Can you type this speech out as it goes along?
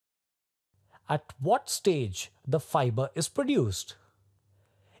At what stage the fiber is produced?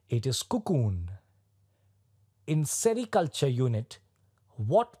 It is cocoon. In sericulture unit,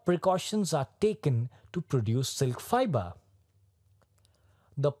 what precautions are taken to produce silk fiber?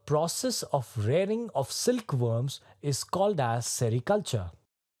 The process of rearing of silkworms is called as sericulture.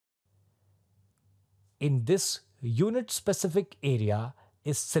 In this unit-specific area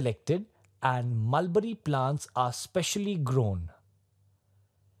is selected and mulberry plants are specially grown.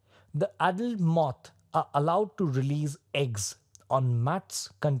 The adult moth are allowed to release eggs on mats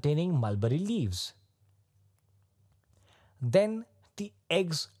containing mulberry leaves. Then the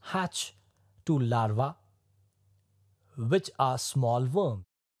eggs hatch to larvae, which are small worms.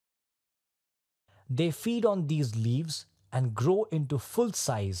 They feed on these leaves and grow into full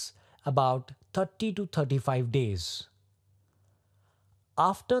size about 30 to 35 days.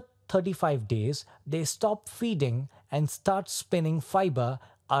 After 35 days, they stop feeding and start spinning fiber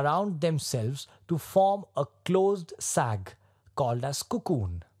around themselves to form a closed sac called as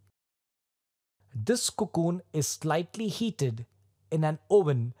cocoon. This cocoon is slightly heated in an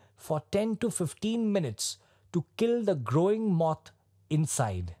oven for 10 to 15 minutes to kill the growing moth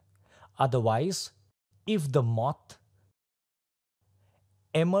inside. Otherwise, if the moth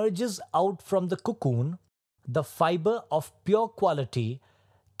emerges out from the cocoon, the fiber of pure quality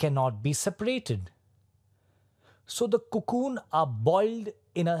cannot be separated. So the cocoon are boiled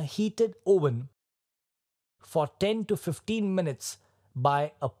in a heated oven for 10 to 15 minutes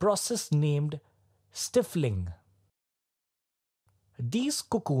by a process named stifling. These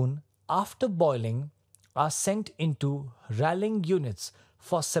cocoon, after boiling, are sent into rallying units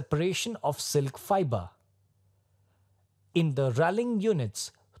for separation of silk fiber. In the rallying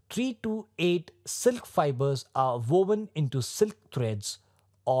units, 3 to 8 silk fibers are woven into silk threads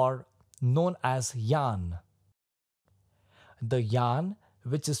or known as yarn. The yarn,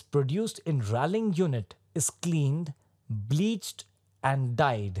 which is produced in rallying unit, is cleaned, bleached and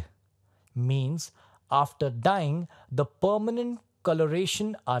dyed. Means after dyeing, the permanent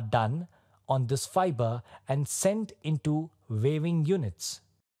coloration are done on this fiber and sent into weaving units.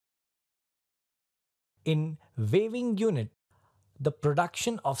 In weaving unit, the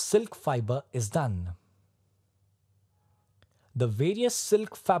production of silk fiber is done. The various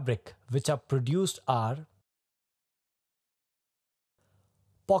silk fabric which are produced are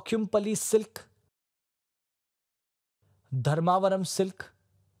Pokyumpally silk, Dharmavaram silk.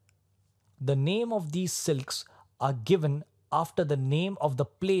 The name of these silks are given after the name of the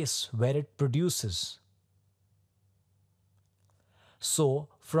place where it produces. So,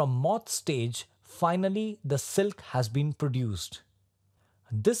 from moth stage, finally the silk has been produced.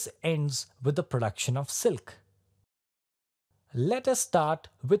 This ends with the production of silk. Let us start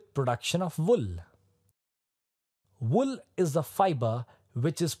with production of wool. Wool is the fiber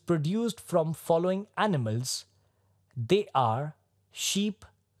which is produced from following animals. They are sheep,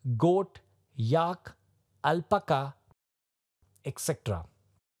 goat, yak, alpaca, etc.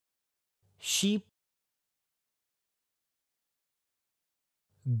 Sheep,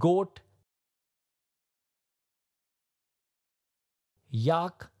 goat,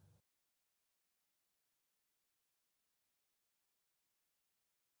 yak,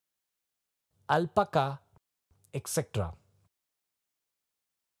 alpaca, etc.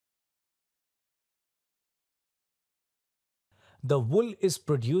 The wool is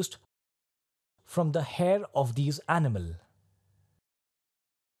produced from the hair of these animals.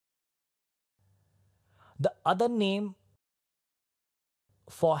 The other name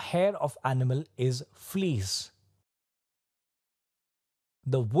for hair of animal is fleece.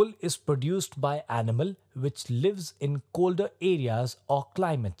 The wool is produced by animal which lives in colder areas or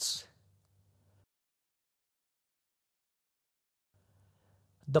climates.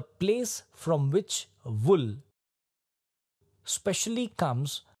 The place from which wool specially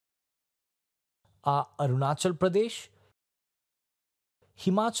comes are Arunachal Pradesh,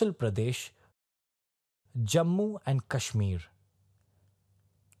 Himachal Pradesh, Jammu and Kashmir.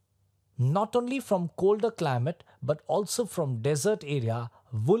 Not only from colder climate but also from desert area,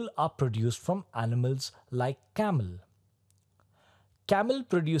 wool are produced from animals like camel. Camel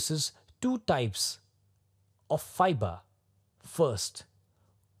produces two types of fiber. First,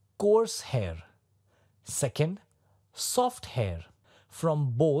 coarse hair. Second, soft hair.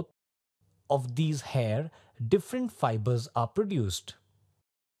 From both of these hair, different fibers are produced.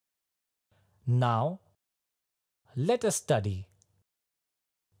 Now, let us study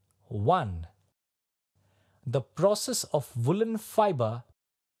 1. The process of woolen fiber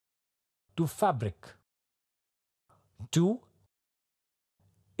to fabric. 2.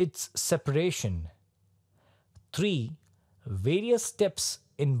 Its separation. 3. Various steps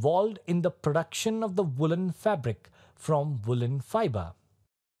involved in the production of the woolen fabric from woolen fiber.